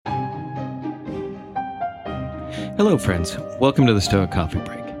Hello, friends. Welcome to the Stoic Coffee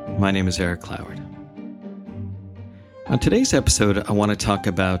Break. My name is Eric Cloward. On today's episode, I want to talk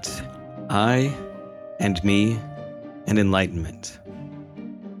about I and me and enlightenment.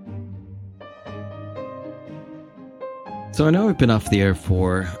 So I know I've been off the air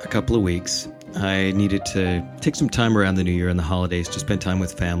for a couple of weeks. I needed to take some time around the new year and the holidays to spend time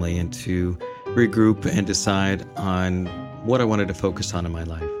with family and to regroup and decide on what I wanted to focus on in my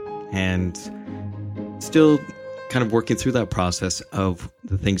life. And still kind of working through that process of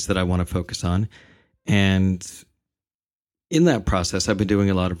the things that I want to focus on. And in that process, I've been doing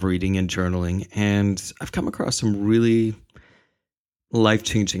a lot of reading and journaling, and I've come across some really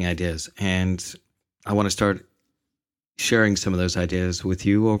life-changing ideas. And I want to start sharing some of those ideas with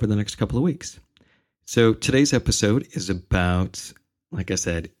you over the next couple of weeks. So today's episode is about, like I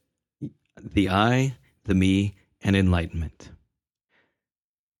said, the I, the me, and enlightenment.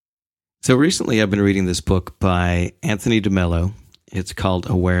 So recently I've been reading this book by Anthony DeMello. It's called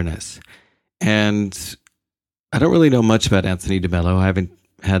Awareness. And I don't really know much about Anthony DeMello. I haven't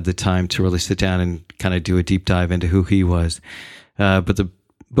had the time to really sit down and kind of do a deep dive into who he was. But the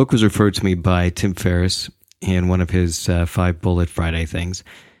book was referred to me by Tim Ferriss in one of his 5 Bullet Friday things.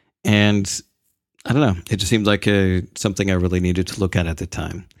 And I don't know, it just seemed like something I really needed to look at the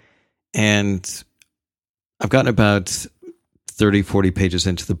time. And I've gotten about 30, 40 pages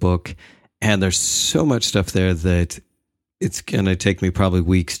into the book, and there's so much stuff there that it's going to take me probably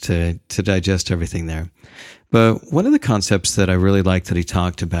weeks to digest everything there. But one of the concepts that I really liked that he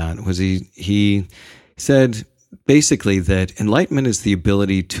talked about was he said basically that enlightenment is the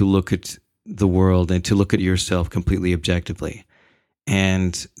ability to look at the world and to look at yourself completely objectively.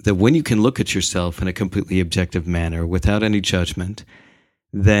 And that when you can look at yourself in a completely objective manner without any judgment,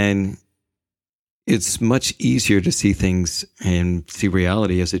 then it's much easier to see things and see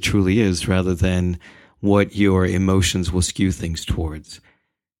reality as it truly is rather than what your emotions will skew things towards.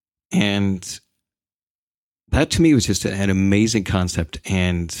 And that to me was just an amazing concept.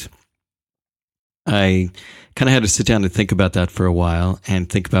 And I kind of had to sit down and think about that for a while and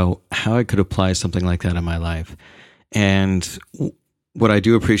think about how I could apply something like that in my life. And what I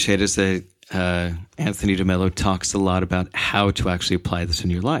do appreciate is that Anthony DeMello talks a lot about how to actually apply this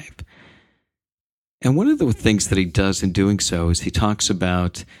in your life. And one of the things that he does in doing so is he talks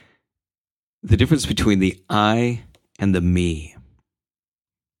about the difference between the I and the me.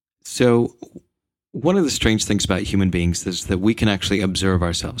 So one of the strange things about human beings is that we can actually observe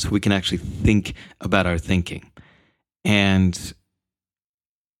ourselves. We can actually think about our thinking. And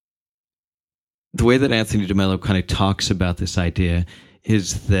the way that Anthony DeMello kind of talks about this idea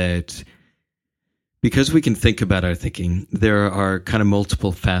is that because we can think about our thinking, there are kind of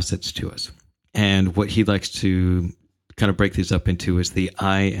multiple facets to us. And what he likes to kind of break these up into is the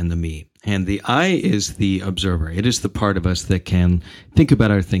I and the me. And the I is the observer. It is the part of us that can think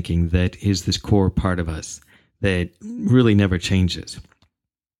about our thinking, that is this core part of us that really never changes.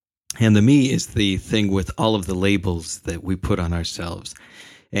 And the me is the thing with all of the labels that we put on ourselves.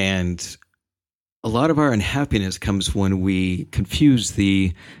 And a lot of our unhappiness comes when we confuse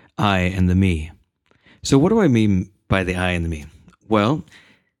the I and the me. So what do I mean by the I and the me? Well,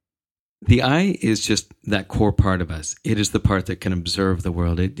 the I is just that core part of us. It is the part that can observe the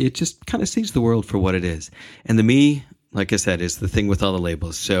world. It just kind of sees the world for what it is. And the me, like I said, is the thing with all the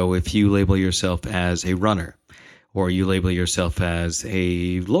labels. So if you label yourself as a runner, or you label yourself as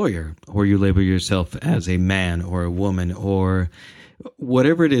a lawyer, or you label yourself as a man or a woman, or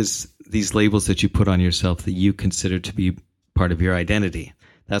whatever it is, these labels that you put on yourself that you consider to be part of your identity,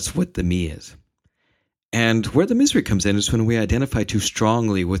 that's what the me is. And where the misery comes in is when we identify too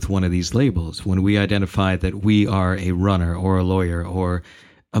strongly with one of these labels, when we identify that we are a runner or a lawyer or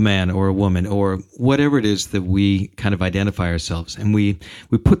a man or a woman or whatever it is that we kind of identify ourselves. And we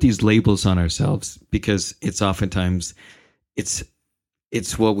put these labels on ourselves because it's oftentimes, it's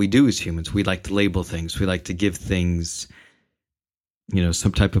what we do as humans. We like to label things. We like to give things,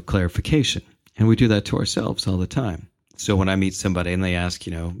 some type of clarification. And we do that to ourselves all the time. So when I meet somebody and they ask,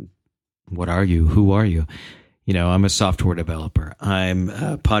 what are you? Who are you? I'm a software developer. I'm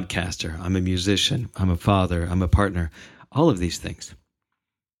a podcaster. I'm a musician. I'm a father. I'm a partner. All of these things.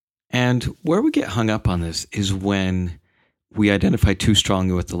 And where we get hung up on this is when we identify too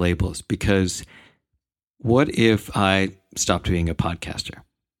strongly with the labels. Because what if I stopped being a podcaster?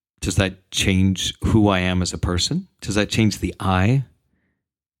 Does that change who I am as a person? Does that change the I?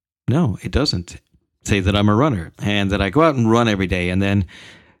 No, it doesn't. Say that I'm a runner and that I go out and run every day and then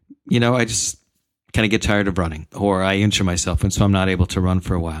I just kind of get tired of running or I injure myself and so I'm not able to run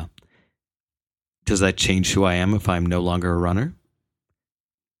for a while. Does that change who I am if I'm no longer a runner?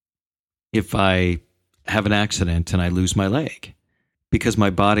 If I have an accident and I lose my leg, because my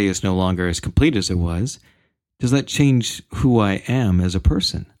body is no longer as complete as it was, does that change who I am as a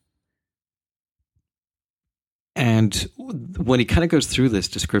person? And when he kind of goes through this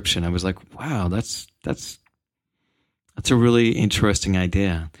description, I was like, wow, that's a really interesting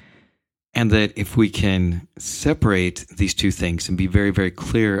idea. And that if we can separate these two things and be very, very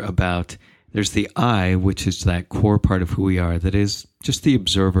clear about, there's the I, which is that core part of who we are, that is just the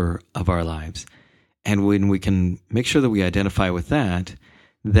observer of our lives. And when we can make sure that we identify with that,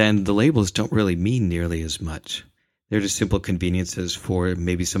 then the labels don't really mean nearly as much. They're just simple conveniences for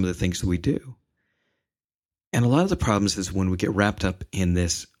maybe some of the things that we do. And a lot of the problems is when we get wrapped up in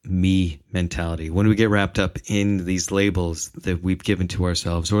this me mentality, when we get wrapped up in these labels that we've given to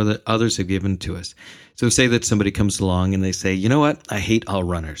ourselves or that others have given to us. So say that somebody comes along and they say, you know what, I hate all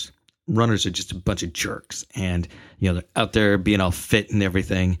runners. Runners are just a bunch of jerks, and they're out there being all fit and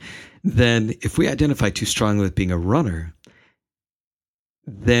everything. Then if we identify too strongly with being a runner,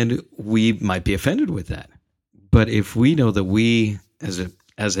 then we might be offended with that. But if we know that we as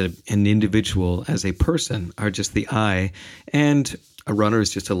an individual, as a person, are just the I, and a runner is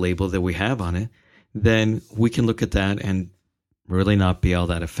just a label that we have on it, then we can look at that and really not be all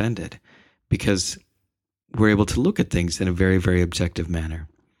that offended, because we're able to look at things in a very, very objective manner.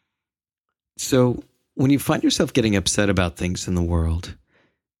 So when you find yourself getting upset about things in the world,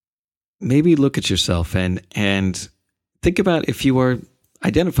 maybe look at yourself and think about if you are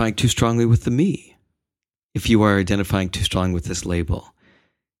identifying too strongly with the me, if you are identifying too strong with this label.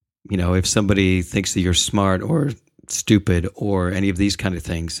 If somebody thinks that you're smart or stupid or any of these kind of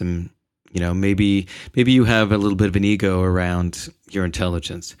things, and maybe you have a little bit of an ego around your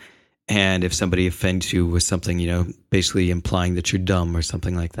intelligence, and if somebody offends you with something, basically implying that you're dumb or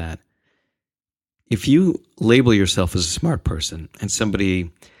something like that, if you label yourself as a smart person and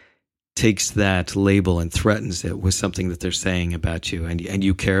somebody takes that label and threatens it with something that they're saying about you, and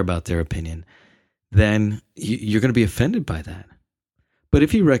you care about their opinion, then you're going to be offended by that. But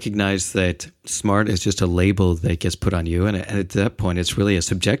if you recognize that smart is just a label that gets put on you, and at that point it's really a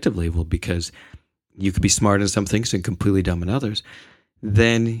subjective label, because you could be smart in some things and completely dumb in others,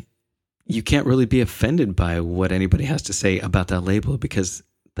 then you can't really be offended by what anybody has to say about that label, because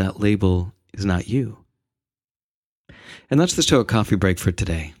that label is not you. And that's the Stoic Coffee Break for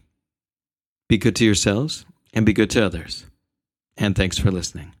today. Be good to yourselves and be good to others. And thanks for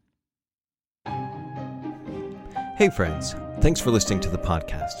listening. Hey friends, thanks for listening to the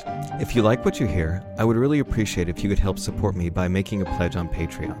podcast. If you like what you hear, I would really appreciate if you could help support me by making a pledge on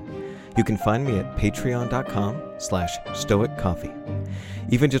Patreon. You can find me at patreon.com/stoiccoffee.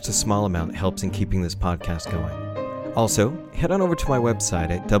 Even just a small amount helps in keeping this podcast going. Also, head on over to my website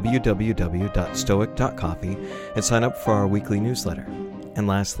at www.stoic.coffee and sign up for our weekly newsletter. And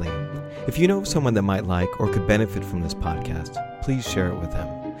lastly, if you know of someone that might like or could benefit from this podcast, please share it with them.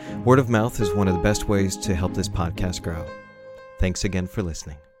 Word of mouth is one of the best ways to help this podcast grow. Thanks again for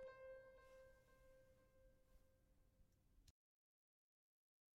listening.